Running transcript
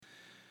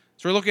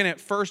So we're looking at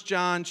 1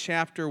 John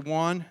chapter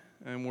 1,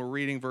 and we're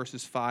reading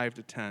verses 5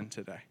 to 10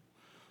 today.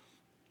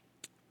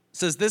 It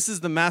says, "This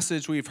is the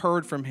message we've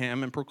heard from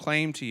him and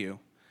proclaimed to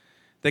you,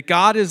 that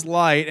God is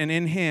light and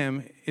in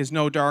him is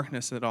no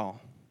darkness at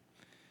all.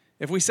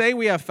 If we say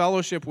we have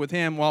fellowship with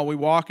him while we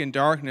walk in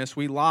darkness,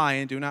 we lie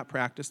and do not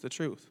practice the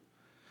truth.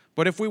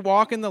 But if we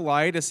walk in the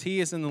light as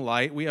he is in the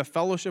light, we have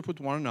fellowship with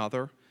one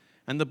another,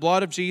 and the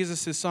blood of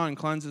Jesus, his Son,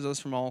 cleanses us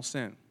from all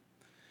sin.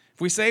 If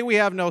we say we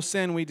have no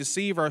sin, we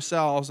deceive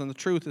ourselves, and the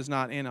truth is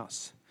not in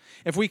us.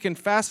 If we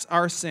confess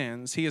our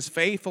sins, he is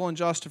faithful and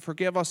just to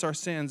forgive us our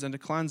sins and to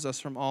cleanse us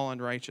from all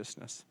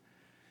unrighteousness.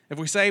 If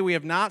we say we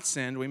have not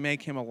sinned, we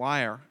make him a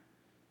liar,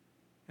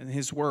 and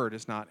his word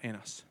is not in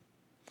us."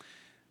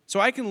 So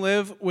I can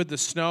live with the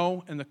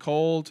snow and the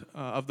cold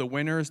of the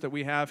winters that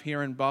we have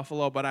here in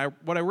Buffalo, but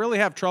what I really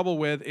have trouble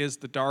with is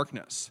the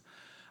darkness.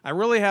 I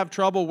really have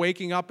trouble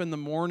waking up in the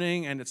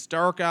morning and it's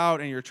dark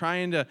out and you're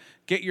trying to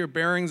get your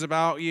bearings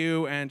about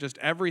you and just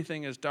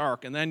everything is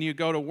dark. And then you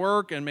go to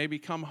work and maybe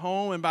come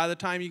home, and by the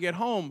time you get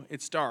home,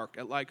 it's dark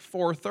at like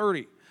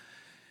 4:30.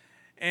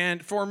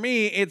 And for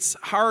me, it's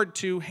hard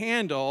to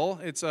handle.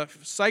 It's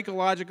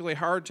psychologically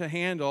hard to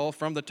handle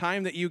from the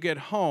time that you get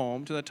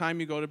home to the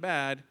time you go to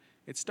bed.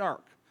 It's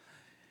dark.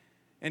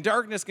 And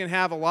darkness can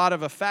have a lot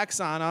of effects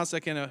on us.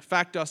 It can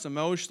affect us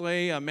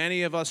emotionally.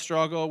 Many of us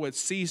struggle with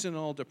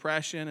seasonal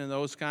depression and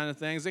those kind of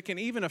things. It can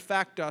even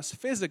affect us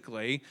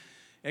physically.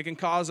 It can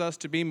cause us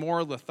to be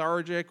more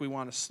lethargic. We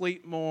want to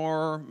sleep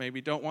more, maybe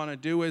don't want to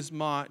do as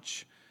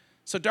much.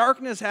 So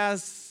darkness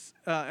has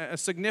a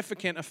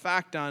significant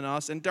effect on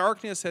us, and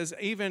darkness has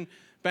even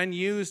been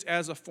used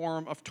as a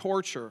form of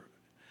torture.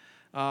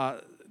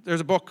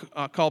 There's a book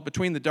called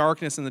Between the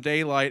Darkness and the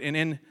Daylight,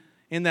 and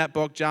in that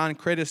book, John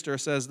Credister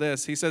says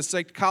this. He says,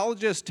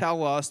 "Psychologists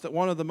tell us that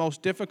one of the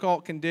most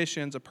difficult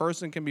conditions a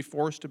person can be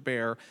forced to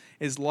bear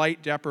is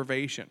light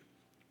deprivation."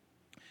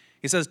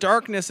 He says,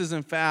 "Darkness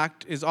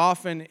is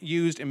often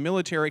used in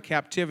military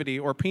captivity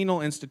or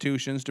penal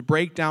institutions to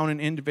break down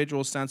an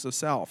individual's sense of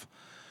self.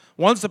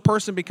 Once a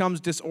person becomes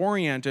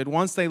disoriented,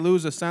 once they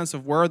lose a sense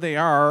of where they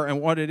are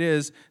and what it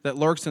is that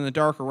lurks in the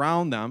dark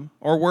around them,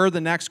 or where the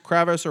next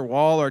crevice or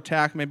wall or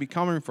attack may be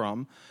coming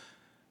from,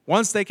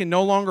 once they can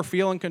no longer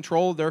feel in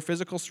control of their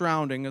physical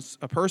surroundings,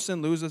 a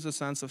person loses a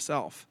sense of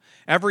self.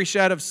 Every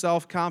shed of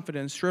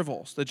self-confidence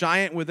shrivels. The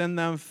giant within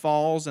them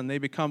falls, and they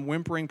become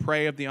whimpering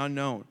prey of the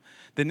unknown.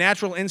 The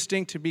natural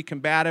instinct to be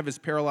combative is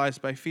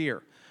paralyzed by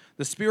fear.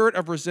 The spirit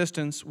of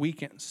resistance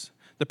weakens.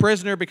 The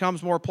prisoner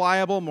becomes more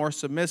pliable, more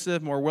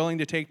submissive, more willing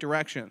to take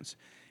directions.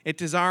 It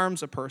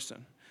disarms a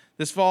person.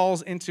 This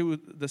falls into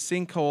the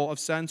sinkhole of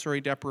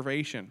sensory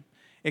deprivation.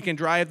 It can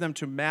drive them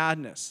to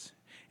madness.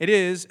 It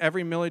is,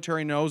 every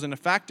military knows, an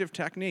effective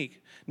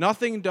technique.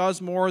 Nothing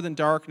does more than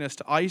darkness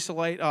to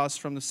isolate us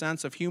from the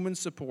sense of human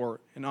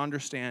support and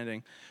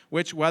understanding,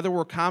 which, whether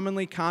we're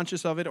commonly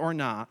conscious of it or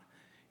not,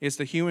 is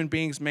the human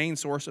being's main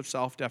source of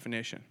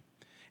self-definition.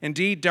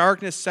 Indeed,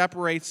 darkness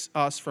separates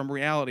us from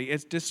reality.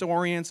 It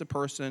disorients a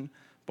person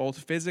both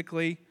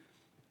physically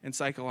and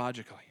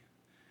psychologically.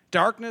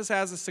 Darkness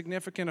has a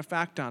significant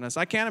effect on us.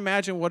 I can't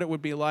imagine what it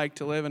would be like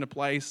to live in a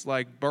place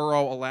like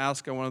Burrow,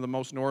 Alaska, one of the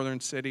most northern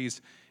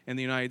cities in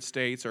the United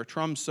States, or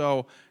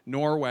Tromsø,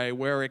 Norway,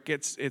 where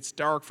it's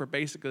dark for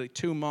basically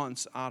 2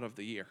 months out of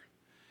the year.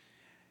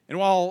 And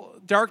while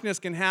darkness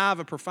can have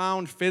a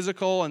profound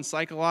physical and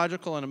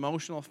psychological and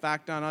emotional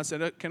effect on us,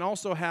 it can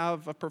also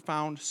have a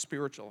profound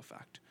spiritual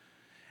effect.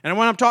 And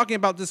when I'm talking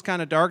about this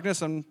kind of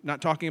darkness, I'm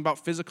not talking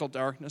about physical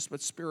darkness,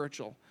 but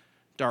spiritual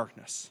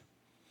darkness.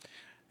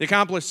 The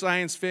accomplished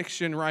science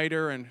fiction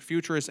writer and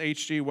futurist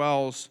H.G.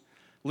 Wells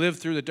lived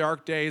through the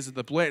dark days of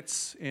the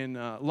Blitz in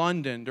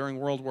London during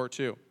World War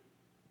II.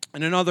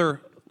 And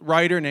another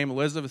writer named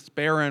Elizabeth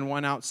Barron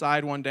went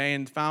outside one day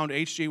and found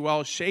H.G.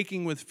 Wells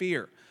shaking with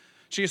fear.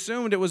 She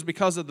assumed it was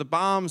because of the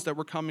bombs that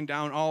were coming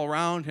down all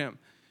around him.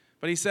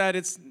 But he said,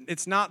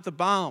 it's not the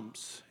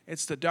bombs,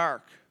 it's the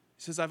dark.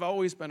 He says, "I've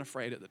always been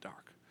afraid of the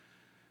dark."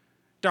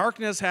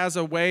 Darkness has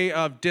a way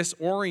of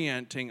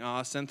disorienting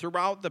us, and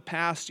throughout the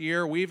past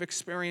year, we've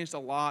experienced a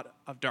lot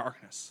of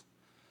darkness.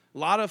 A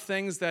lot of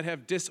things that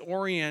have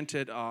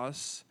disoriented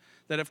us,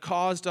 that have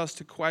caused us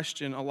to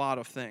question a lot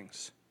of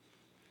things.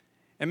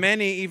 And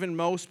many, even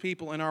most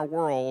people in our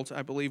world,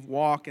 I believe,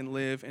 walk and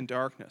live in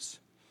darkness.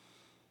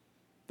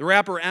 The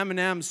rapper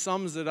Eminem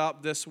sums it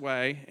up this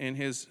way in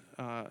his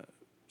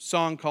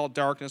song called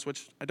Darkness,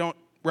 which I don't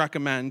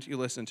recommend you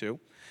listen to.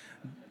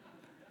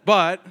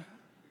 But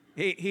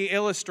he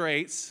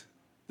illustrates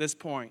this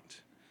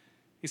point.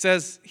 He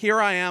says, "Here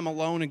I am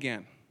alone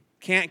again.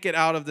 Can't get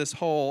out of this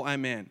hole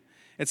I'm in.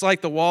 It's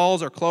like the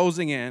walls are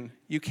closing in.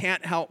 You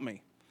can't help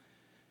me.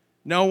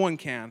 No one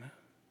can.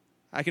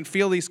 I can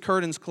feel these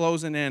curtains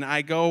closing in.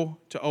 I go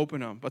to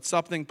open them, but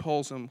something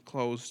pulls them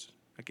closed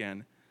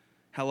again.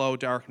 Hello,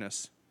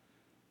 darkness,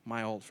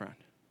 my old friend."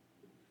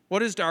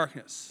 What is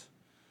darkness?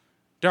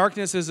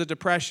 Darkness is a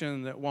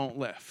depression that won't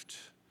lift,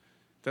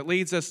 that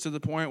leads us to the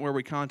point where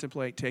we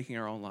contemplate taking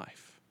our own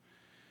life.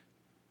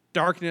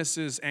 Darkness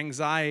is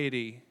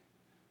anxiety,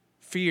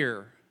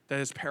 fear that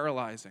is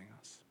paralyzing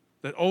us,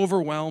 that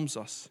overwhelms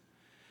us.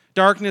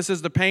 Darkness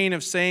is the pain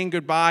of saying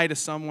goodbye to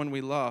someone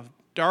we love.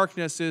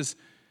 Darkness is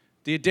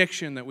the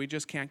addiction that we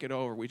just can't get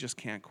over, we just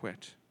can't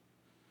quit.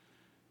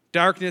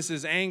 Darkness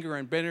is anger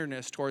and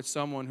bitterness towards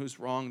someone who's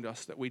wronged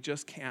us that we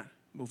just can't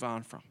move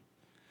on from.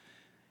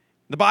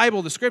 The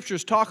Bible, the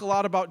Scriptures talk a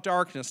lot about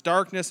darkness.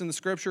 Darkness in the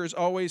Scripture is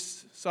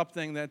always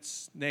something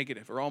that's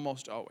negative, or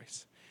almost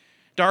always.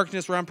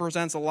 Darkness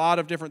represents a lot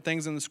of different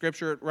things in the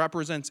Scripture. It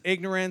represents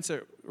ignorance.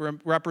 It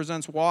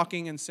represents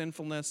walking in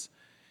sinfulness.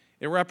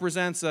 It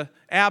represents the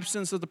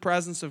absence of the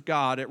presence of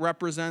God. It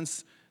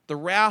represents the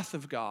wrath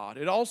of God.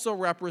 It also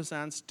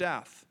represents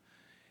death.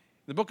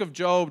 In the book of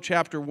Job,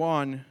 chapter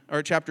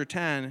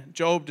 10,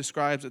 Job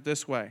describes it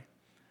this way.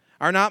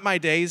 Are not my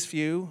days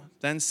few?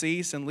 Then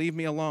cease and leave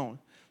me alone,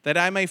 that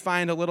I may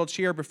find a little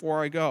cheer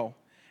before I go.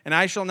 And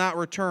I shall not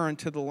return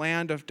to the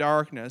land of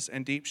darkness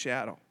and deep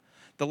shadow,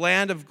 the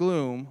land of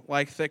gloom,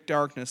 like thick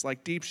darkness,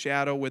 like deep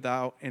shadow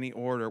without any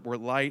order, where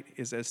light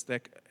is as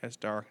thick as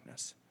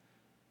darkness.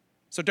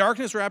 So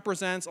darkness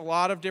represents a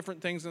lot of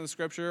different things in the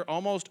Scripture,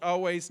 almost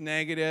always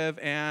negative,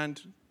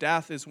 and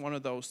death is one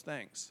of those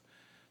things.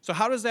 So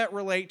how does that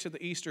relate to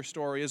the Easter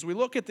story? As we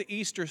look at the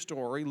Easter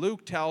story,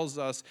 Luke tells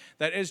us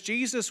that as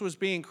Jesus was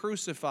being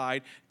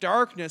crucified,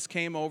 darkness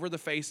came over the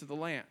face of the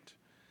land.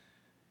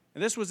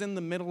 And this was in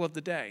the middle of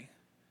the day.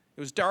 It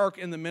was dark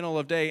in the middle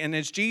of the day. And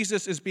as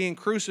Jesus is being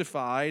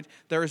crucified,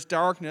 there is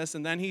darkness,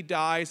 and then he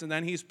dies, and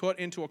then he's put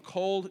into a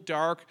cold,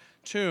 dark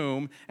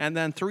tomb. And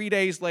then 3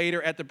 days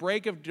later, at the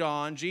break of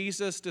dawn,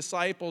 Jesus'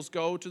 disciples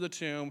go to the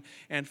tomb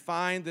and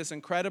find this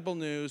incredible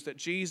news that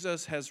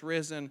Jesus has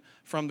risen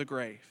from the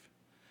grave,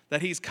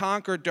 that he's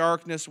conquered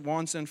darkness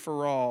once and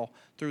for all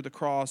through the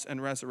cross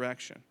and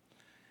resurrection.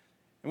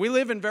 And we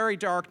live in very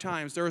dark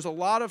times. There's a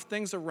lot of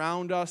things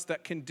around us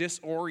that can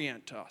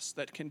disorient us,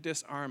 that can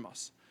disarm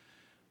us.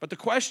 But the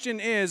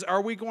question is,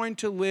 are we going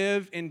to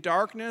live in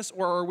darkness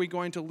or are we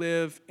going to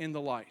live in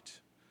the light?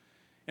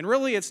 And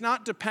really, it's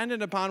not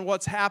dependent upon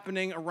what's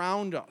happening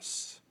around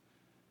us.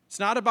 It's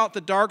not about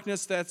the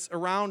darkness that's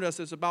around us,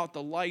 it's about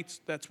the light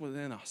that's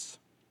within us.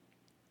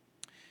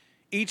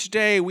 Each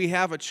day we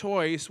have a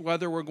choice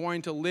whether we're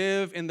going to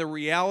live in the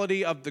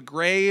reality of the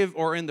grave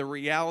or in the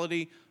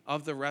reality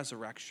of the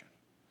resurrection.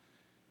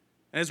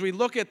 And as we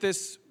look at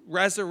this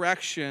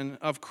resurrection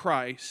of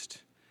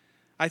Christ,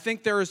 I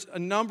think there's a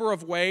number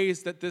of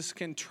ways that this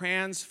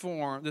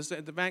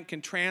event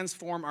can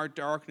transform our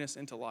darkness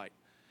into light.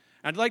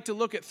 I'd like to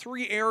look at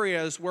 3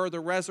 areas where the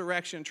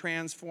resurrection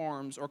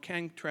transforms or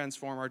can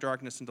transform our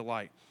darkness into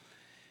light.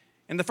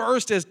 And the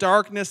first is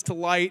darkness to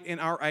light in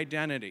our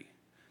identity.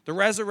 The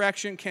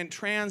resurrection can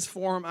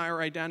transform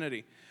our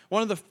identity.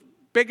 One of the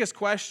biggest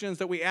questions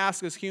that we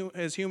ask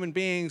as human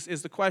beings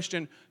is the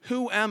question,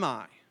 who am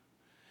I?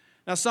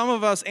 Now, some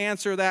of us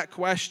answer that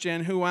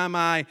question, who am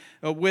I,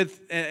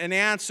 with an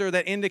answer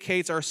that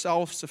indicates our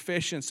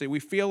self-sufficiency. We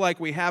feel like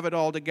we have it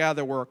all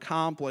together, we're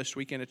accomplished,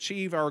 we can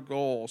achieve our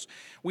goals.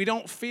 We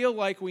don't feel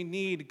like we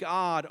need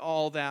God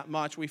all that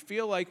much. We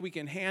feel like we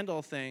can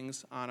handle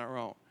things on our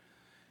own.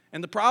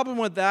 And the problem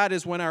with that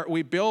is when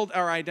we build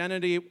our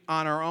identity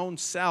on our own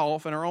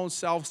self and our own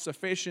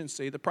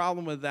self-sufficiency, the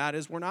problem with that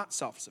is we're not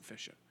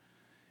self-sufficient.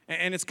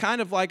 And it's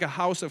kind of like a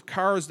house of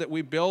cards that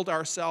we build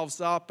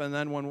ourselves up, and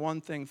then when one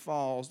thing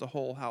falls, the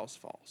whole house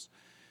falls.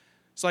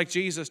 It's like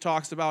Jesus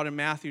talks about in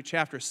Matthew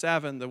chapter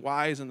 7, the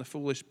wise and the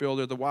foolish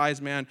builder. The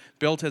wise man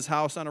built his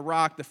house on a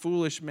rock. The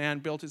foolish man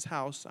built his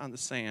house on the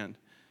sand.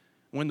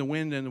 When the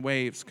wind and the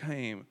waves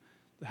came,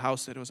 the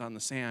house that was on the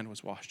sand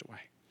was washed away.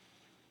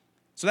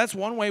 So that's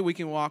one way we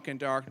can walk in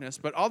darkness.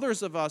 But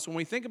others of us, when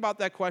we think about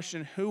that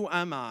question, who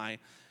am I,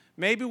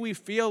 maybe we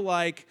feel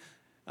like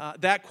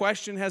that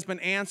question has been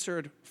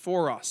answered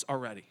for us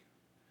already.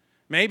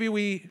 Maybe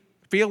we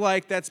feel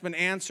like that's been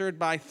answered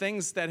by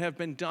things that have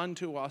been done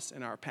to us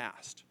in our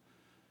past,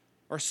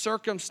 or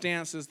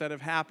circumstances that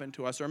have happened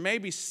to us, or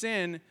maybe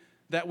sin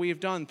that we've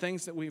done,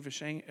 things that we've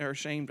are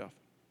ashamed of.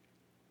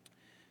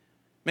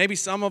 Maybe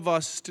some of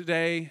us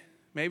today,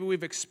 maybe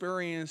we've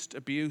experienced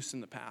abuse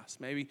in the past,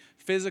 maybe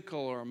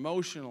physical or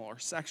emotional or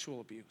sexual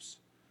abuse.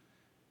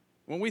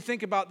 When we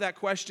think about that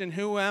question,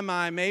 who am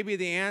I, maybe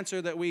the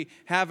answer that we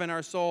have in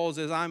our souls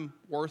is I'm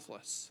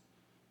worthless,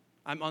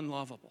 I'm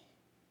unlovable,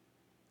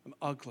 I'm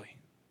ugly.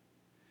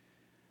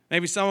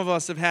 Maybe some of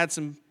us have had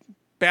some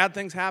bad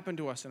things happen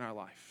to us in our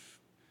life,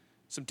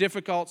 some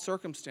difficult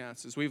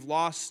circumstances. We've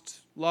lost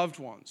loved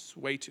ones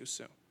way too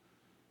soon.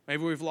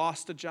 Maybe we've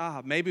lost a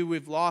job. Maybe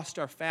we've lost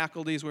our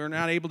faculties. We're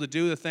not able to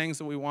do the things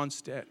that we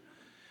once did.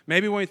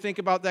 Maybe when we think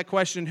about that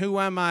question, who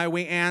am I,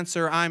 we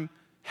answer, I'm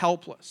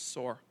helpless,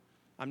 or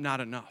I'm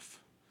not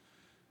enough.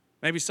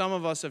 Maybe some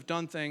of us have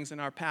done things in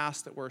our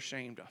past that we're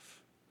ashamed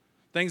of,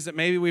 things that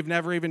maybe we've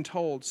never even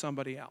told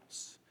somebody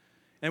else.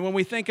 And when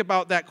we think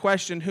about that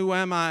question, who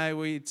am I,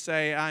 we'd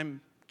say,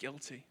 I'm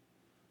guilty,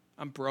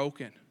 I'm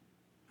broken,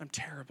 I'm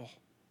terrible.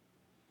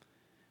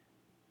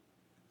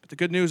 But the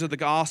good news of the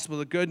gospel,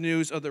 the good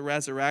news of the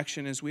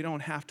resurrection is we don't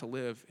have to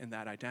live in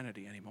that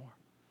identity anymore.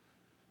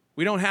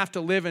 We don't have to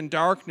live in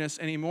darkness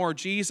anymore.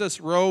 Jesus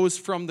rose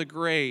from the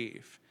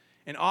grave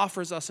and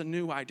offers us a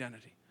new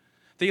identity.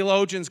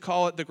 Theologians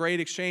call it the great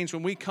exchange.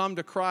 When we come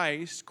to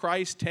Christ,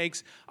 Christ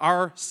takes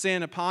our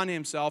sin upon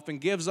himself and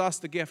gives us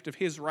the gift of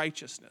his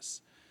righteousness.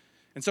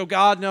 And so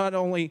God not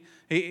only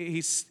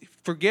he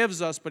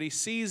forgives us, but he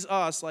sees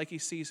us like he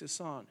sees his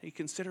son. He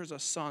considers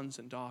us sons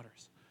and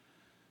daughters.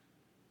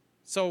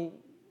 So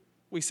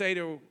we say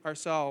to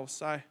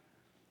ourselves, I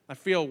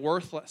feel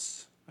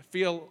worthless. I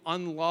feel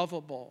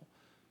unlovable.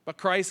 But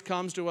Christ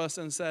comes to us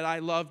and said, I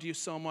loved you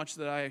so much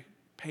that I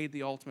paid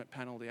the ultimate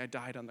penalty. I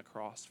died on the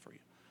cross for you.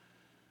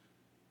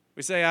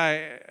 We say,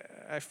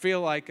 I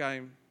feel like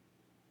I'm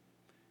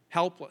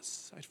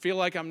helpless. I feel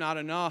like I'm not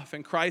enough.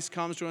 And Christ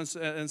comes to us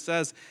and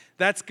says,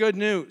 that's good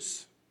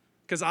news,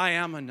 because I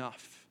am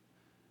enough.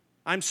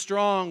 I'm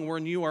strong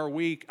when you are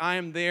weak. I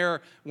am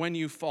there when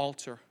you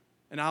falter.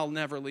 And I'll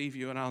never leave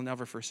you and I'll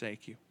never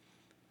forsake you.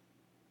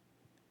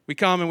 We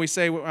come and we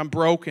say, I'm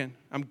broken.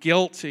 I'm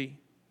guilty.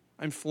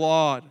 I'm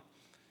flawed.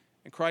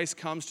 And Christ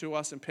comes to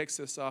us and picks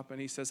us up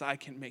and he says, I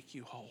can make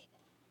you whole.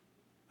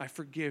 I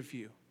forgive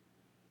you.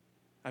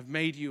 I've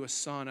made you a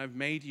son. I've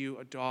made you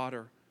a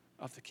daughter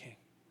of the King.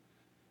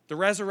 The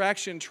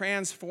resurrection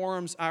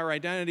transforms our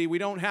identity. We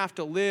don't have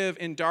to live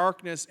in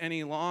darkness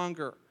any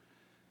longer.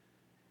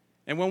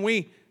 And when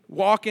we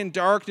walk in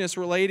darkness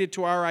related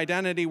to our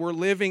identity, we're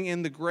living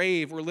in the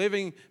grave. We're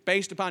living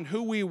based upon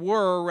who we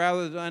were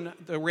rather than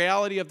the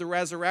reality of the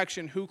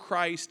resurrection, who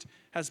Christ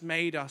has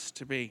made us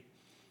to be.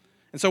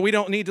 And so we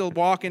don't need to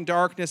walk in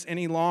darkness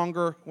any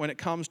longer when it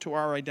comes to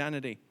our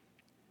identity.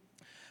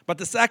 But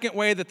the second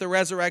way that the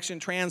resurrection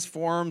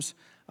transforms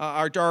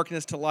our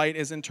darkness to light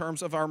is in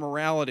terms of our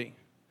morality.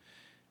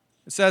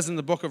 It says in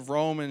the book of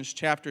Romans,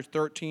 chapter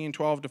 13,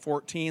 12 to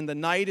 14, the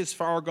night is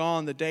far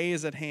gone, the day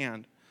is at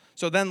hand.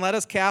 So then let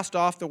us cast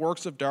off the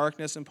works of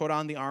darkness and put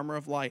on the armor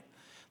of light.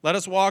 Let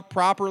us walk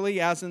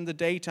properly as in the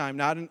daytime,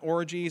 not in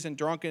orgies and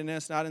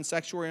drunkenness, not in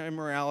sexual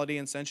immorality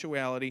and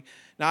sensuality,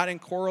 not in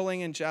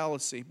quarreling and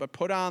jealousy, but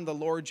put on the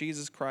Lord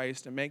Jesus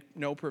Christ and make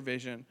no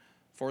provision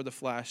for the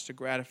flesh to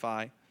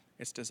gratify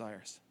its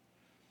desires.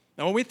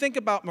 Now, when we think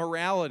about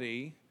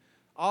morality,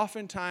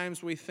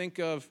 oftentimes we think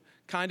of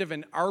kind of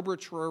an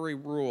arbitrary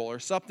rule or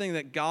something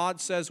that God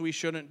says we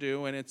shouldn't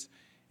do, and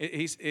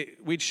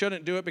we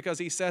shouldn't do it because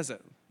he says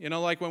it. You know,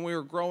 like when we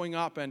were growing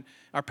up and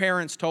our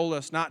parents told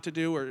us not to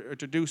do or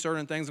to do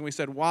certain things, and we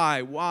said, why?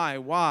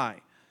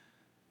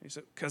 He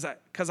said,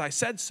 because I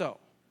said so.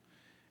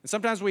 And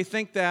sometimes we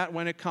think that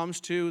when it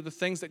comes to the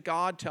things that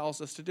God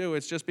tells us to do,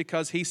 it's just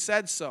because he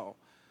said so.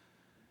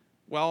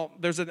 Well,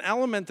 there's an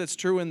element that's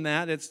true in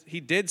that. He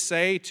did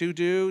say to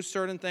do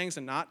certain things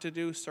and not to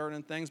do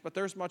certain things, but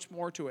there's much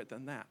more to it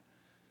than that.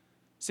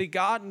 See,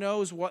 God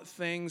knows what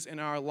things in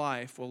our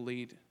life will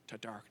lead to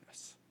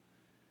darkness.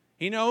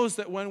 He knows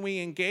that when we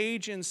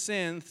engage in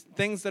sin,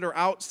 things that are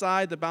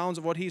outside the bounds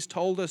of what he's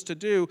told us to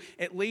do,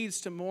 it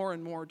leads to more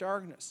and more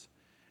darkness.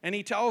 And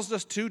he tells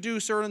us to do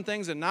certain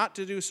things and not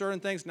to do certain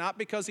things, not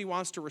because he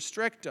wants to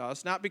restrict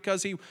us, not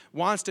because he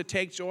wants to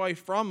take joy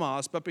from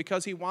us, but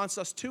because he wants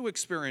us to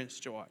experience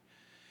joy.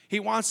 He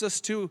wants us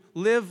to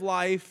live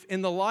life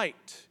in the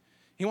light.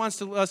 He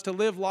wants us to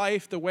live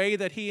life the way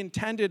that he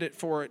intended it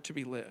for it to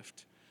be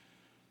lived.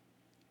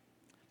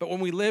 But when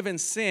we live in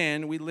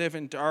sin, we live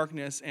in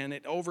darkness, and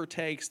it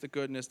overtakes the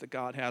goodness that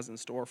God has in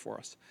store for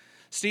us.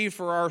 Steve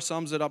Farrar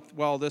sums it up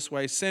well this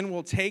way: sin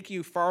will take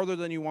you farther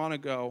than you want to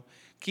go,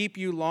 keep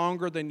you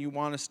longer than you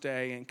want to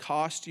stay, and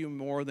cost you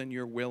more than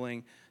you're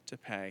willing to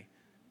pay.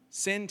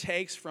 Sin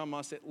takes from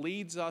us, it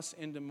leads us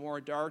into more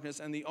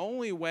darkness, and the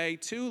only way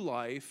to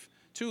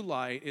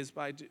light, is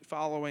by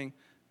following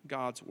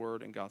God's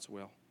word and God's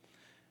will.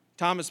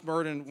 Thomas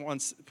Merton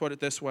once put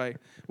it this way: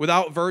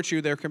 without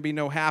virtue there can be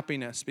no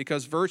happiness,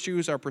 because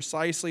virtues are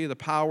precisely the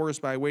powers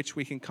by which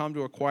we can come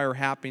to acquire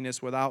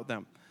happiness without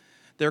them.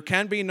 There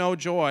can be no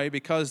joy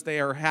because they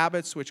are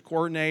habits which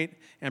coordinate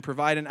and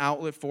provide an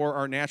outlet for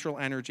our natural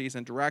energies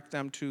and direct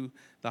them to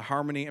the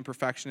harmony and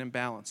perfection and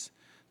balance.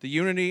 The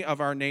unity of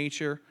our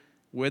nature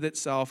with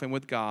itself and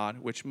with God,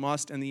 which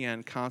must in the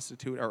end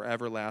constitute our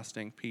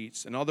everlasting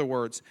peace. In other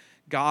words,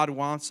 God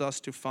wants us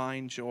to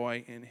find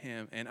joy in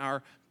him. And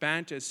our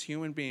bent as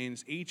human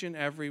beings, each and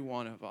every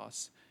one of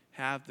us,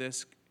 have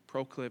this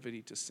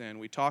proclivity to sin.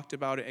 We talked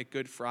about it at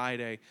Good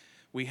Friday.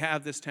 We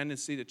have this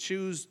tendency to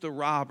choose the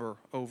robber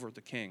over the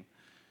king,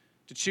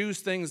 to choose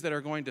things that are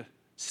going to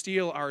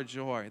steal our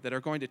joy, that are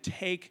going to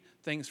take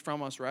things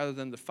from us rather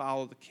than to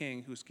follow the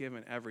king who's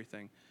given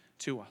everything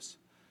to us.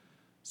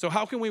 So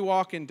how can we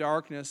walk in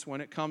darkness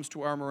when it comes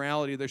to our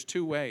morality? There's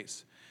two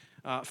ways.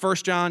 1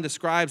 John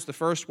describes the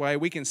first way.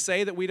 We can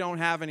say that we don't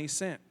have any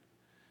sin.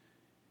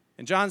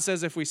 And John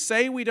says if we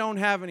say we don't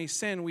have any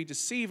sin, we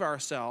deceive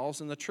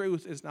ourselves and the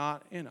truth is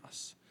not in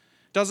us.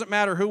 Doesn't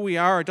matter who we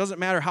are. It doesn't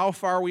matter how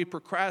far we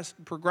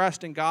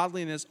progressed in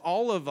godliness.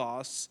 All of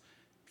us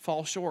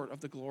fall short of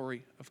the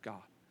glory of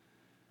God.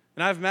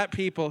 And I've met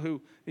people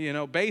who,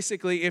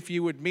 basically if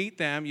you would meet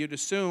them, you'd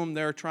assume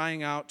they're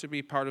trying out to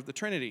be part of the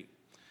Trinity.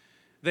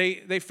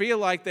 They feel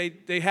like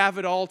they have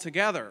it all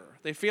together.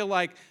 They feel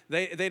like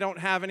they don't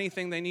have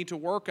anything they need to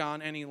work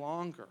on any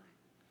longer.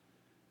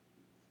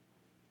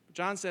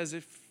 John says,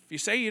 if you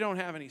say you don't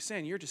have any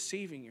sin, you're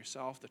deceiving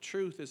yourself. The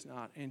truth is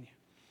not in you.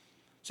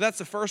 So that's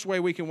the first way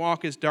we can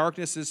walk as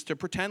darkness, is to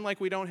pretend like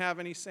we don't have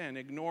any sin,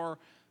 ignore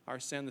our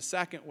sin. The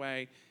second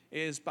way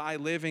is by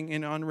living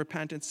in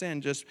unrepentant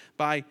sin, just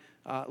by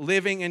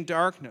living in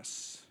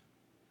darkness,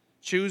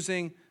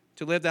 choosing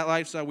to live that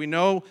lifestyle. We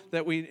know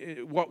that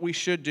what we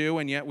should do,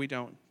 and yet we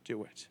don't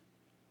do it.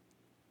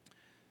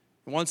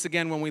 And once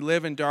again, when we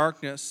live in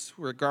darkness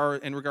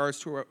in regards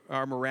to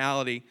our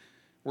morality,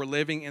 we're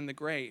living in the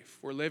grave.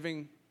 We're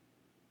living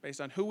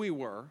based on who we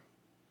were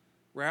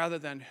rather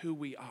than who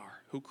we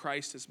are, who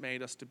Christ has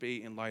made us to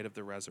be in light of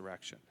the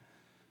resurrection.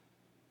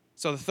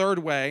 So the third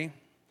way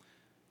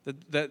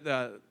that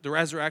the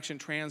resurrection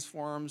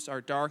transforms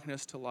our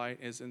darkness to light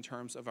is in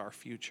terms of our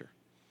future.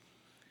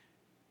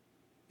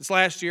 This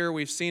last year,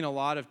 we've seen a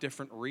lot of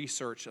different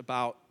research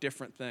about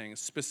different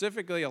things,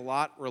 specifically a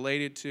lot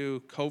related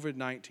to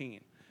COVID-19.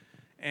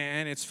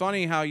 And it's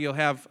funny how you'll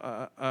have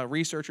a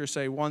researcher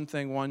say one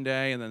thing one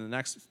day and then the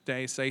next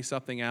day say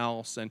something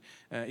else, and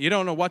you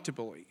don't know what to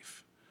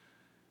believe.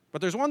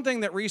 But there's one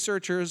thing that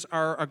researchers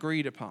are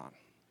agreed upon.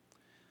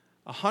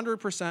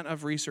 100%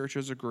 of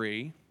researchers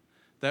agree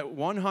that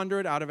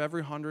 100 out of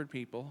every 100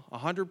 people,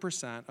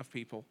 100% of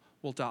people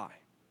will die.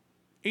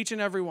 Each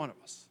and every one of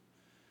us.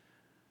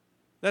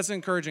 That's an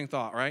encouraging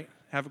thought, right?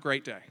 Have a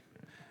great day.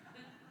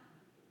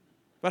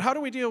 But how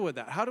do we deal with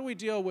that? How do we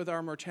deal with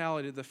our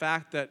mortality, the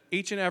fact that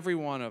each and every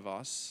one of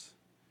us,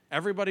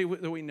 everybody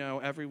that we know,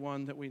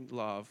 everyone that we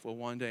love, will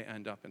one day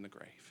end up in the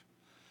grave?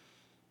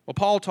 Well,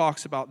 Paul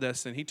talks about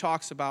this, and he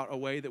talks about a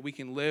way that we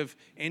can live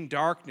in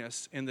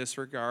darkness in this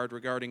regard,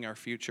 regarding our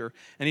future.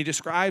 And he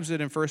describes it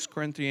in 1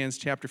 Corinthians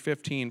chapter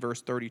 15,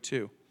 verse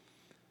 32.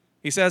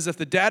 He says, if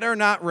the dead are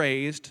not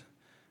raised,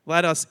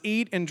 let us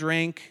eat and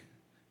drink,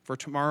 for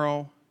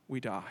tomorrow we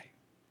die.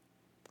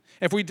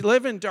 If we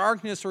live in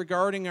darkness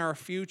regarding our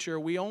future,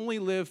 we only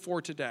live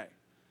for today.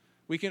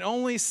 We can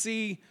only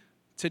see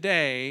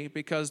today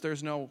because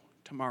there's no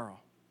tomorrow.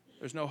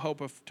 There's no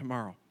hope of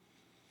tomorrow.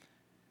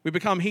 We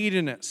become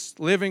hedonists,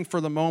 living for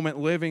the moment,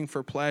 living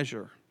for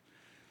pleasure.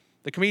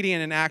 The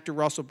comedian and actor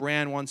Russell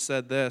Brand once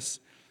said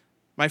this: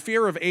 my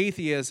fear of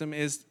atheism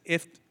is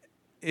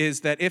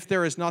that if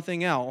there is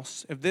nothing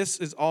else, if this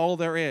is all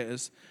there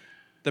is,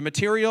 the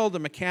material, the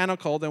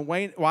mechanical, then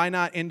why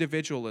not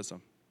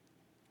individualism?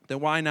 Then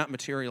why not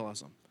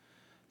materialism?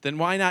 Then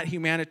why not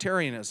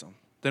humanitarianism?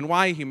 Then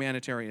why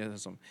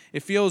humanitarianism?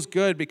 It feels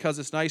good because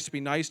it's nice to be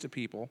nice to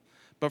people.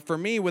 But for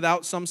me,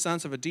 without some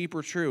sense of a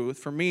deeper truth,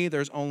 for me,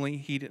 there's only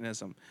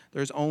hedonism.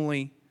 There's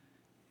only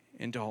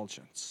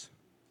indulgence.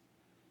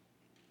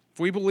 If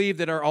we believe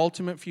that our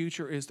ultimate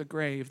future is the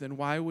grave, then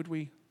why would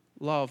we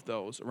love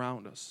those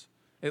around us?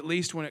 At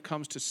least when it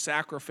comes to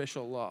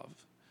sacrificial love.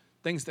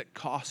 Things that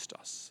cost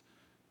us,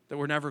 that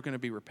we're never going to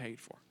be repaid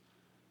for.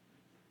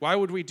 Why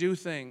would we do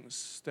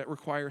things that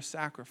require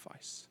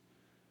sacrifice?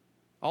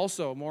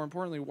 Also, more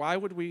importantly, why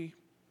would we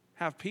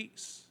have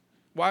peace?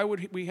 Why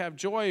would we have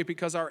joy?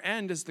 Because our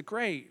end is the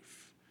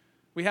grave.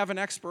 We have an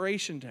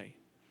expiration date.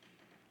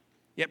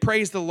 Yet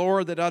praise the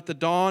Lord that at the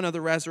dawn of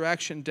the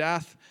resurrection,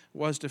 death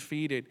was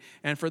defeated.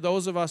 And for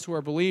those of us who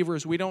are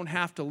believers, we don't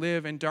have to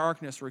live in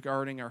darkness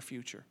regarding our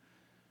future.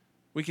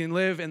 We can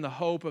live in the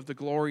hope of the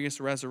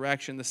glorious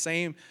resurrection. The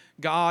same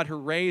God who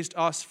raised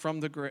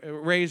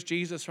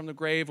Jesus from the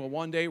grave will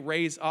one day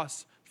raise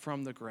us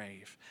from the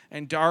grave,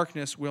 and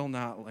darkness will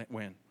not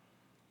win.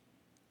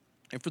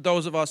 And for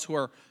those of us who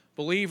are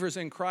believers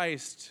in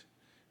Christ,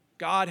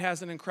 God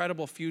has an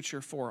incredible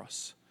future for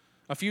us,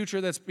 a future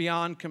that's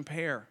beyond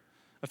compare,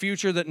 a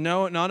future that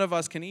none of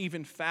us can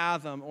even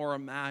fathom or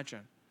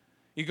imagine.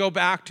 You go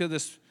back to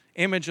this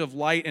image of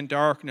light and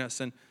darkness,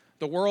 and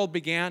the world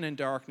began in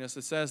darkness.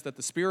 It says that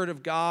the Spirit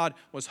of God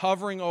was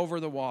hovering over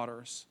the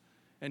waters,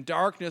 and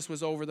darkness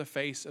was over the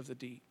face of the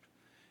deep.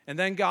 And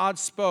then God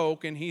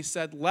spoke, and he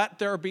said, let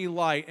there be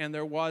light, and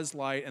there was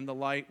light, and the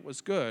light was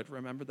good.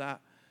 Remember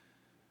that?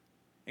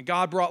 And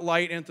God brought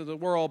light into the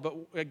world, but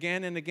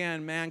again and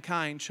again,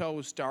 mankind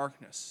chose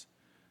darkness.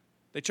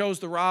 They chose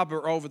the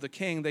robber over the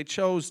king. They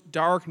chose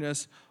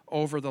darkness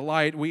over the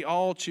light. We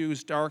all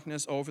choose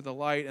darkness over the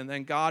light, and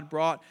then God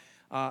brought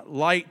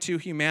light to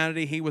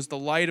humanity. He was the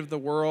light of the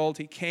world.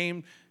 He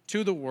came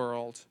to the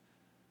world,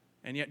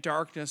 and yet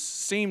darkness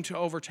seemed to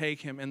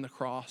overtake him in the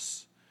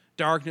cross.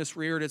 Darkness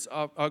reared its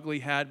ugly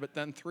head, but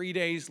then 3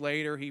 days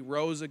later, he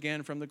rose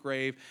again from the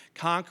grave,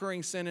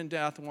 conquering sin and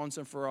death once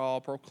and for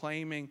all,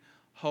 proclaiming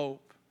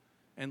hope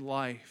and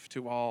life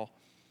to all.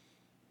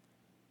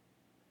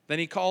 Then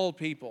he called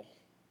people,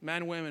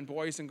 men, women,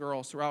 boys, and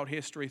girls throughout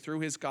history, through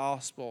his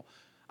gospel,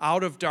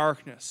 out of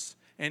darkness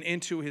and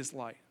into his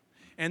light.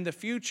 And the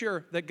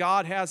future that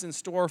God has in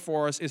store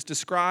for us is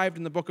described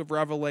in the book of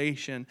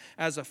Revelation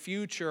as a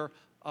future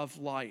of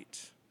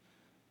light.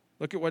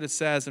 Look at what it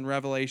says in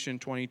Revelation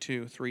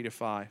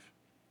 22:3-5.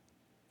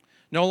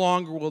 No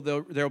longer will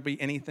there be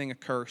anything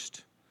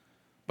accursed.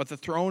 But the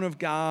throne of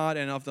God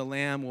and of the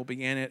Lamb will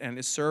be in it, and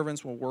his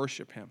servants will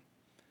worship him.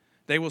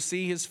 They will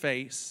see his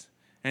face,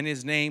 and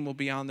his name will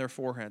be on their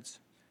foreheads.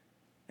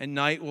 And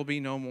night will be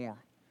no more.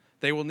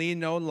 They will need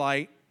no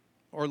light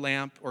or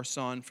lamp or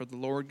sun, for the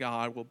Lord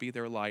God will be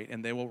their light,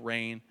 and they will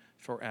reign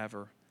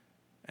forever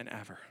and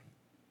ever.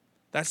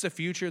 That's the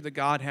future that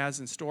God has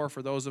in store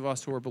for those of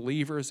us who are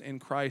believers in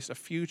Christ, a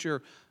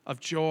future of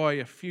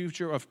joy, a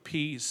future of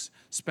peace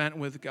spent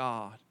with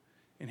God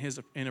in his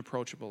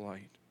inapproachable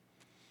light.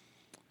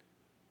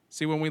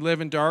 See, when we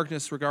live in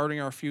darkness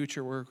regarding our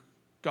future, we're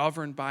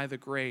governed by the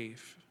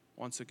grave,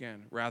 once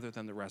again, rather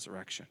than the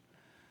resurrection.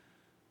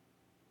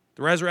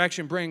 The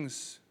resurrection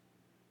brings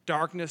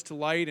darkness to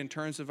light in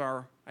terms of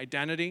our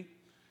identity,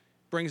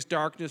 brings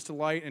darkness to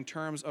light in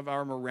terms of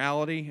our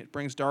morality, it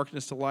brings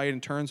darkness to light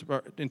in terms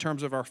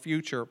of our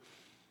future.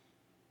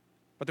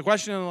 But the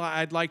question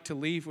I'd like to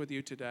leave with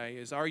you today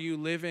is, are you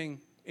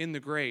living in the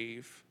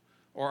grave,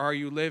 or are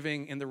you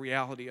living in the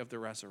reality of the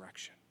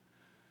resurrection?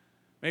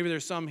 Maybe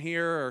there's some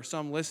here or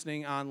some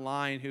listening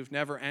online who've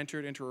never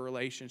entered into a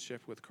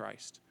relationship with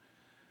Christ.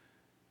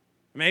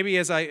 Maybe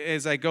as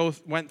I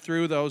went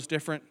through those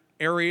different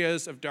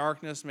areas of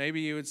darkness,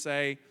 maybe you would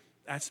say,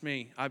 that's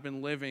me. I've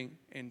been living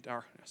in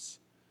darkness.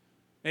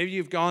 Maybe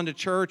you've gone to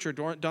church or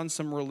done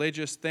some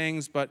religious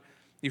things, but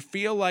you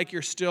feel like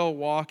you're still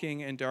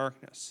walking in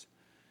darkness.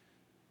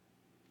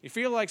 You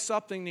feel like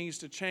something needs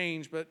to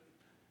change, but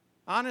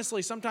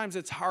honestly, sometimes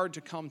it's hard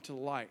to come to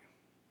light.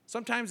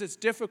 Sometimes it's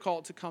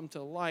difficult to come to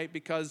the light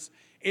because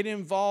it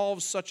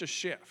involves such a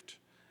shift.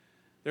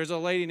 There's a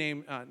lady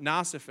named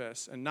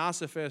Nasiphis, and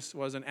Nasiphis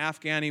was an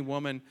Afghani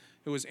woman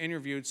who was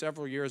interviewed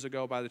several years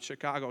ago by the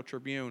Chicago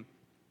Tribune.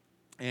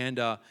 And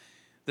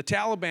the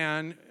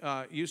Taliban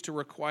used to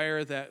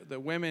require that the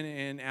women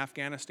in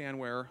Afghanistan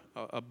wear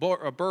a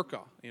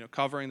burqa,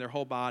 covering their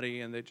whole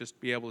body, and they'd just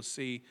be able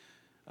to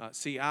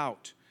see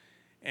out.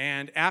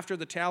 And after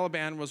the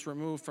Taliban was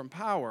removed from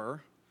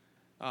power,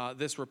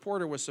 this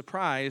reporter was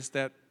surprised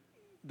that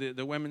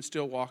the women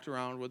still walked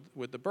around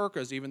with the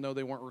burqas, even though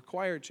they weren't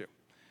required to.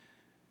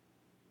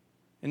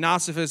 And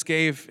Nasiphis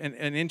gave an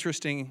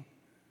interesting,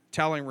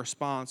 telling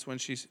response when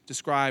she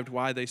described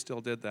why they still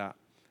did that.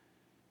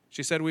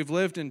 She said, "We've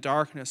lived in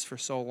darkness for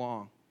so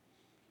long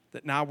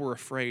that now we're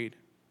afraid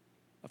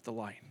of the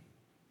light."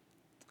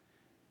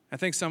 I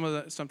think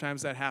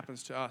sometimes that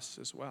happens to us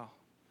as well.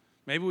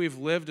 Maybe we've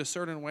lived a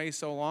certain way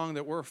so long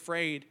that we're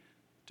afraid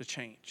to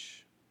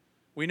change.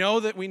 We know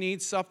that we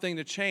need something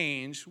to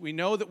change. We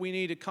know that we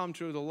need to come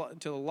to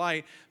the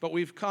light, but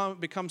we've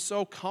become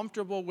so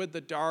comfortable with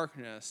the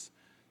darkness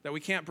that we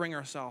can't bring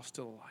ourselves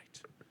to the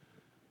light.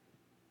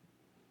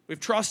 We've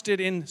trusted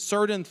in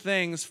certain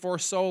things for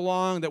so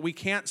long that we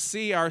can't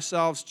see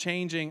ourselves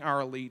changing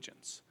our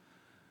allegiance.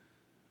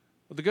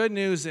 But the good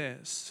news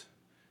is,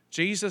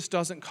 Jesus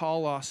doesn't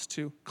call us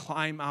to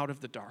climb out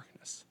of the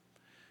darkness.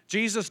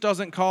 Jesus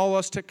doesn't call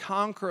us to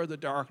conquer the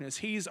darkness.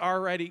 He's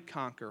already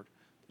conquered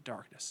the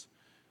darkness.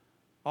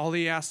 All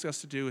he asks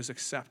us to do is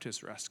accept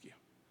his rescue.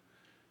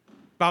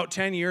 About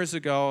 10 years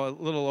ago, a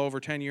little over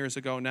 10 years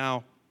ago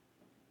now,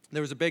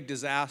 there was a big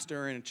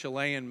disaster in a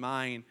Chilean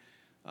mine,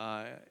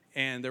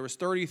 and there was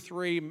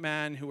 33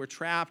 men who were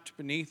trapped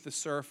beneath the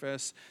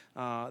surface.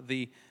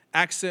 The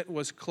exit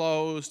was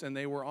closed, and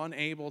they were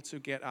unable to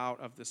get out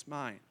of this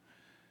mine.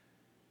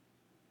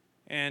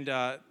 And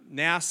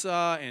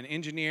NASA and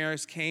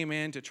engineers came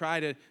in to try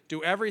to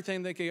do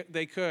everything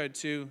they could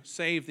to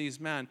save these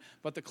men.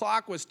 But the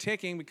clock was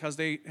ticking because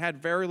they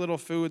had very little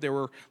food. They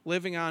were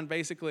living on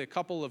basically a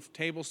couple of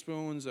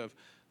tablespoons of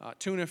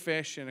tuna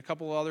fish and a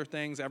couple of other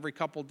things every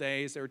couple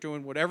days. They were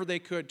doing whatever they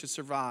could to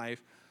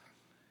survive.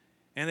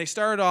 And they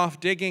started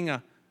off digging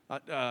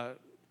a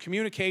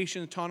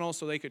communication tunnel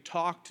so they could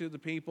talk to the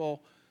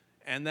people.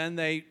 And then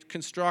they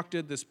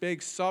constructed this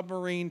big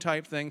submarine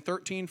type thing,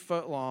 13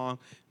 foot long,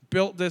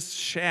 built this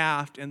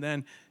shaft, and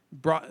then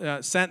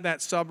sent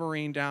that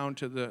submarine down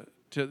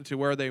to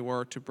where they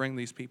were to bring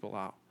these people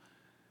out.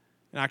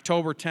 On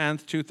October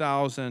 10th,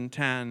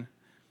 2010,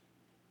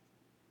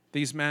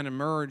 these men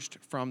emerged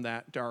from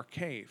that dark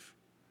cave.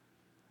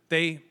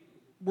 They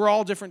were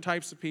all different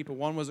types of people.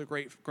 One was a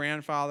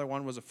great-grandfather.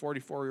 One was a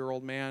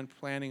 44-year-old man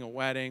planning a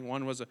wedding.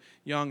 One was a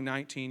young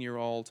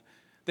 19-year-old.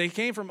 They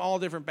came from all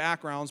different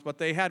backgrounds, but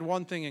they had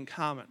one thing in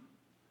common.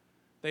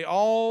 They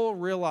all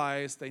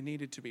realized they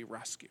needed to be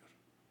rescued.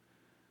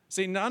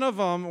 See, none of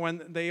them,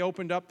 when they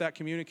opened up that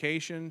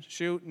communication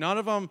chute, none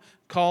of them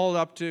called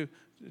up to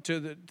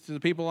the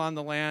people on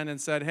the land and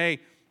said, "Hey,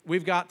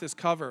 we've got this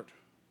covered."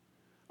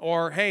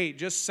 Or, "Hey,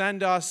 just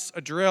send us a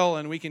drill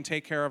and we can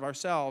take care of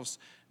ourselves."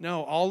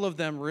 No, all of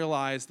them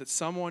realized that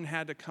someone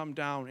had to come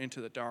down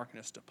into the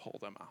darkness to pull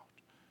them out.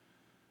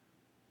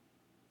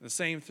 The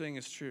same thing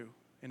is true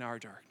in our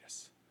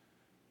darkness.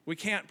 We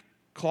can't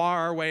claw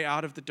our way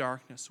out of the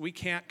darkness. We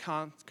can't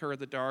conquer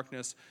the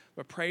darkness,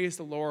 but praise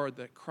the Lord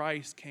that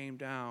Christ came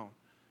down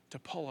to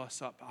pull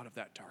us up out of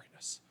that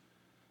darkness.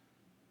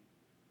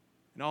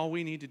 And all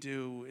we need to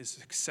do is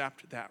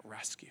accept that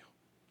rescue.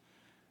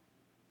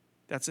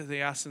 That's the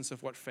essence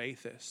of what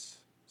faith is.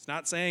 It's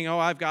not saying, oh,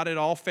 I've got it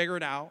all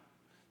figured out.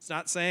 It's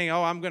not saying,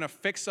 oh, I'm going to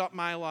fix up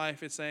my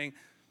life. It's saying,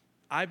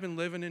 I've been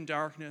living in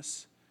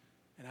darkness,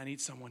 and I need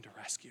someone to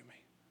rescue me.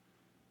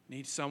 I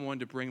need someone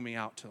to bring me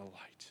out to the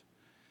light.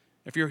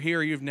 If you're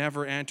here, you've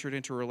never entered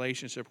into a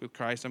relationship with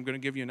Christ, I'm going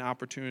to give you an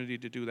opportunity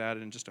to do that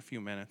in just a few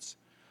minutes.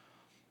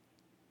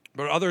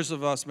 But others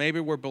of us,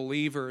 maybe we're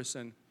believers,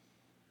 and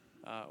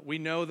we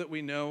know that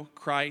we know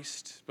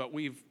Christ, but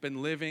we've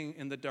been living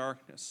in the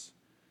darkness.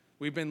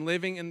 We've been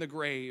living in the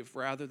grave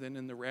rather than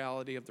in the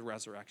reality of the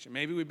resurrection.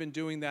 Maybe we've been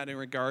doing that in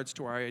regards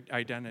to our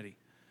identity.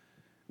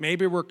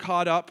 Maybe we're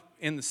caught up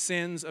in the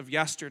sins of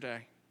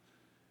yesterday,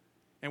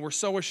 and we're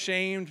so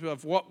ashamed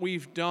of what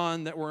we've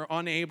done that we're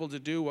unable to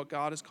do what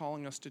God is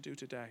calling us to do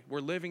today. We're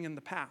living in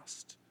the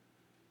past.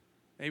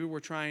 Maybe we're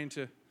trying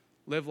to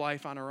live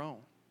life on our own.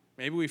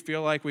 Maybe we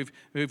feel like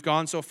we've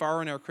gone so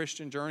far in our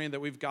Christian journey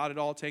that we've got it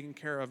all taken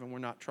care of and we're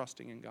not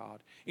trusting in God.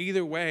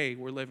 Either way,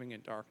 we're living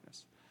in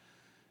darkness.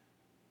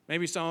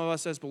 Maybe some of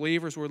us as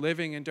believers, we're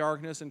living in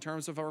darkness in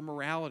terms of our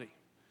morality.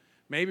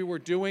 Maybe we're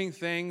doing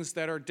things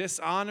that are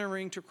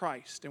dishonoring to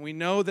Christ, and we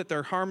know that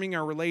they're harming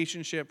our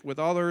relationship with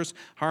others,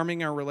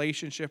 harming our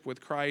relationship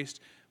with Christ,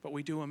 but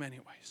we do them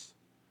anyways.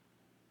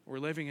 We're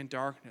living in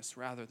darkness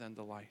rather than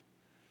the light.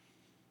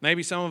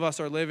 Maybe some of us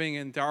are living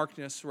in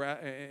darkness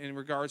in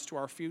regards to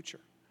our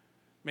future.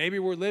 Maybe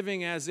we're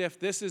living as if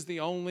this is the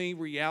only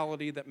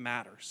reality that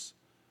matters.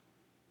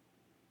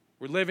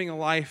 We're living a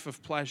life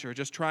of pleasure,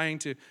 just trying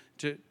to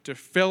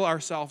fill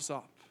ourselves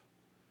up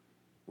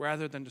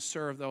rather than to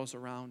serve those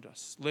around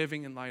us,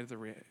 living in light of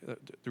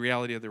the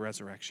reality of the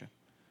resurrection.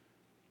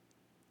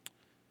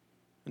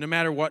 No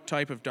matter what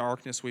type of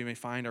darkness we may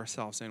find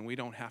ourselves in, we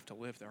don't have to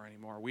live there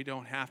anymore. We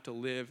don't have to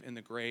live in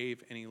the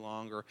grave any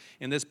longer.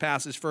 In this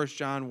passage, 1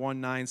 John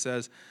 1:9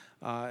 says,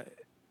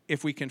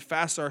 if we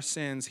confess our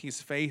sins,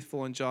 he's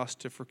faithful and just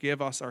to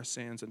forgive us our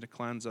sins and to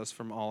cleanse us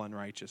from all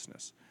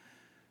unrighteousness.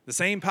 The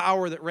same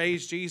power that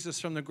raised Jesus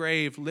from the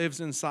grave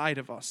lives inside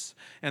of us,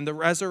 and the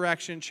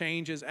resurrection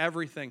changes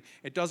everything.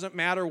 It doesn't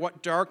matter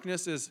what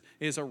darkness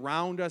is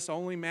around us,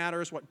 only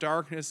matters what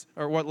darkness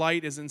or what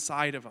light is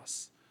inside of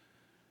us.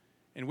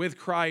 And with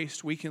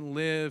Christ, we can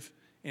live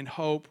in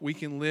hope. We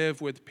can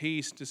live with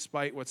peace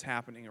despite what's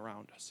happening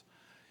around us.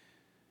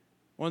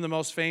 One of the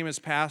most famous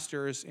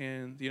pastors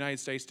in the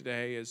United States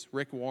today is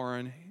Rick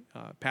Warren,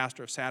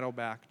 pastor of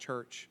Saddleback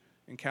Church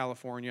in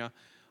California,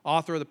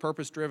 author of The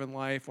Purpose-Driven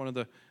Life, one of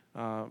the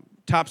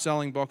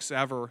top-selling books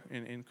ever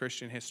in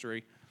Christian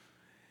history.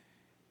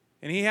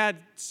 And he had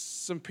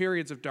some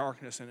periods of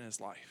darkness in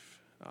his life.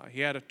 He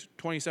had a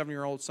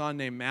 27-year-old son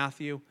named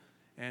Matthew,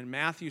 and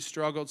Matthew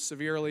struggled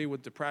severely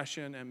with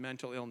depression and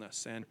mental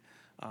illness. And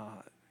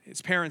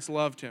his parents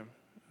loved him.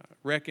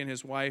 Rick and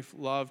his wife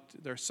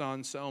loved their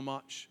son so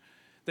much.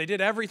 They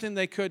did everything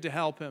they could to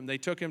help him. They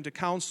took him to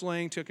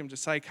counseling, took him to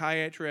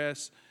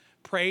psychiatrists,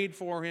 prayed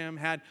for him,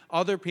 had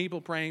other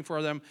people praying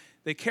for them.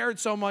 They cared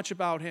so much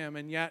about him,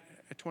 and yet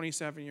at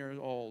 27 years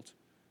old,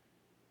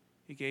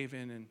 he gave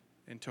in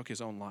and took his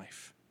own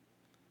life.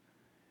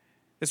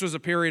 This was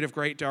a period of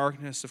great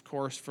darkness, of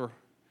course, for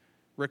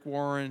Rick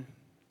Warren.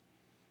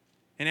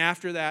 And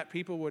after that,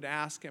 people would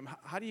ask him,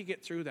 how do you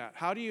get through that?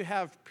 How do you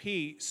have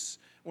peace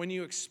when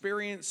you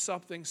experience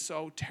something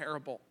so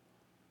terrible,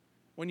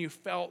 when you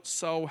felt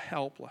so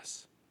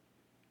helpless?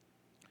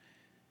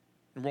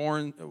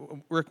 And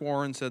Rick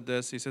Warren said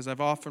this. He says,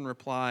 I've often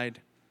replied,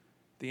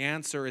 the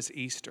answer is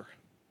Easter.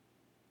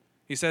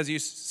 He says, you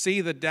see,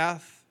 the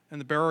death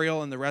and the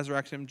burial and the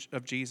resurrection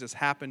of Jesus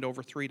happened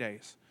over 3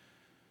 days.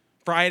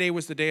 Friday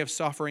was the day of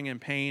suffering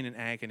and pain and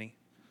agony.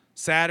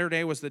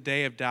 Saturday was the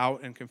day of doubt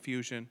and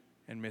confusion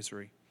and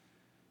misery.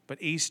 But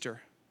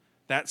Easter,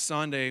 that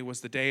Sunday,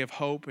 was the day of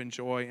hope and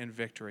joy and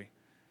victory.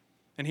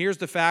 And here's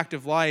the fact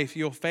of life.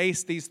 You'll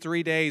face these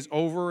 3 days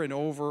over and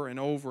over and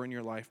over in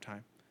your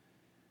lifetime.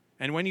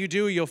 And when you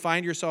do, you'll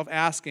find yourself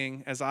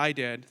asking, as I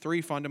did,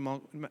 three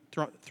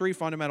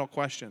fundamental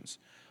questions.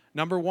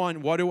 Number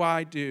one, what do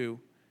I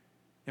do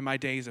in my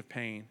days of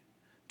pain?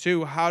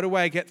 2, how do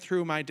I get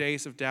through my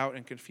days of doubt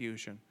and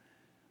confusion?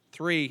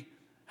 3,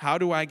 how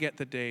do I get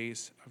the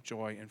days of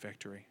joy and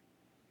victory?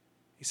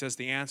 He says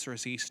the answer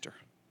is Easter.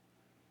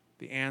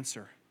 The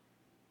answer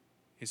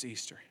is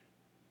Easter.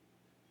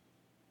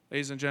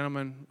 Ladies and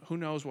gentlemen, who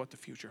knows what the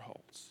future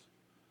holds?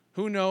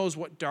 Who knows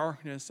what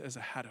darkness is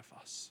ahead of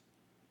us?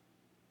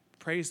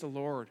 Praise the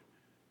Lord.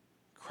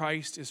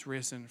 Christ is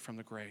risen from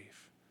the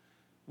grave.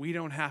 We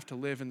don't have to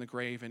live in the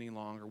grave any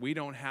longer. We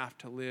don't have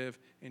to live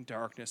in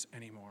darkness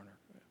anymore.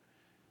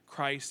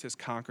 Christ has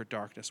conquered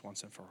darkness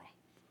once and for all.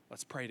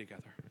 Let's pray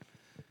together.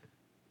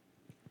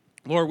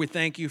 Lord, we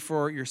thank you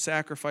for your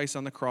sacrifice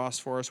on the cross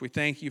for us. We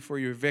thank you for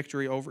your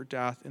victory over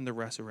death in the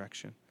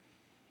resurrection.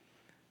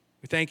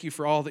 We thank you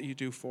for all that you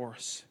do for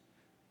us.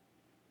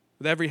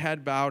 With every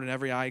head bowed and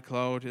every eye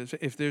closed,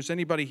 if there's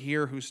anybody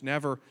here who's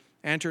never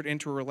entered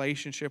into a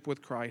relationship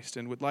with Christ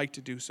and would like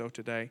to do so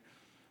today,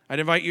 I'd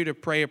invite you to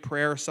pray a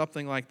prayer,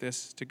 something like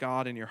this, to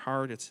God in your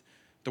heart.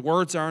 The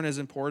words aren't as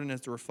important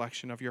as the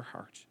reflection of your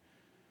heart.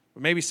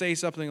 But maybe say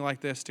something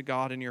like this to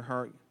God in your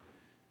heart.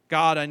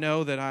 God, I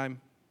know that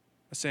I'm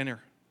a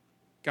sinner.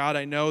 God,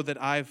 I know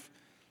that I've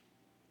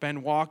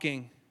been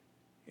walking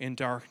in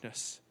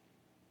darkness.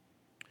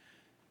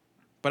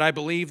 But I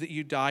believe that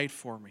you died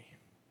for me.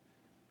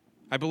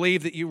 I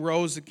believe that you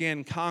rose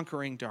again,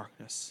 conquering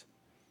darkness.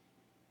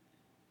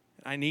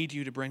 I need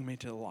you to bring me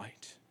to the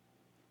light.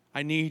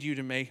 I need you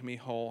to make me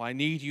whole. I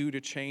need you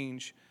to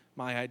change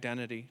my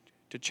identity,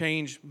 to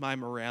change my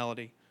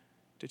morality,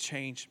 to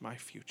change my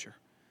future.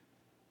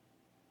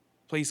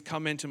 Please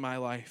come into my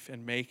life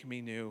and make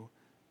me new.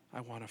 I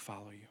want to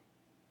follow you.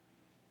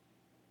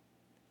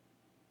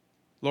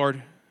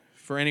 Lord,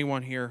 for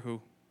anyone here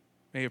who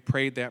may have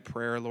prayed that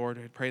prayer, Lord,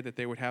 I pray that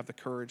they would have the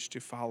courage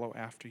to follow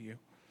after you.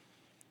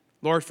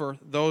 Lord, for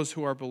those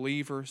who are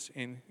believers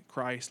in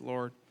Christ,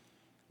 Lord,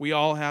 we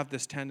all have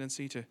this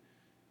tendency to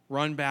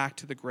run back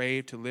to the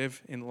grave, to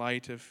live in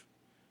light of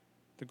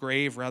the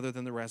grave rather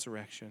than the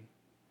resurrection.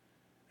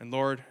 And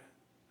Lord,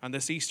 on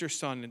this Easter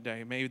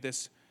Sunday, may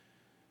this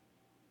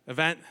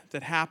event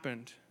that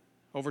happened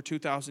over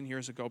 2,000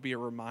 years ago be a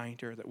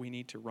reminder that we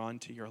need to run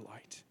to your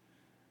light.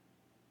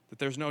 That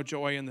there's no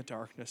joy in the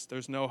darkness,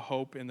 there's no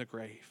hope in the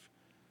grave,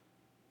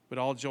 but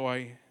all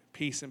joy,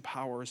 peace, and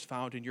power is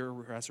found in your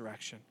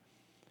resurrection.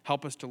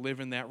 Help us to live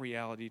in that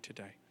reality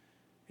today.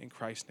 In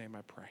Christ's name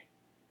I pray.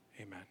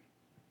 Amen.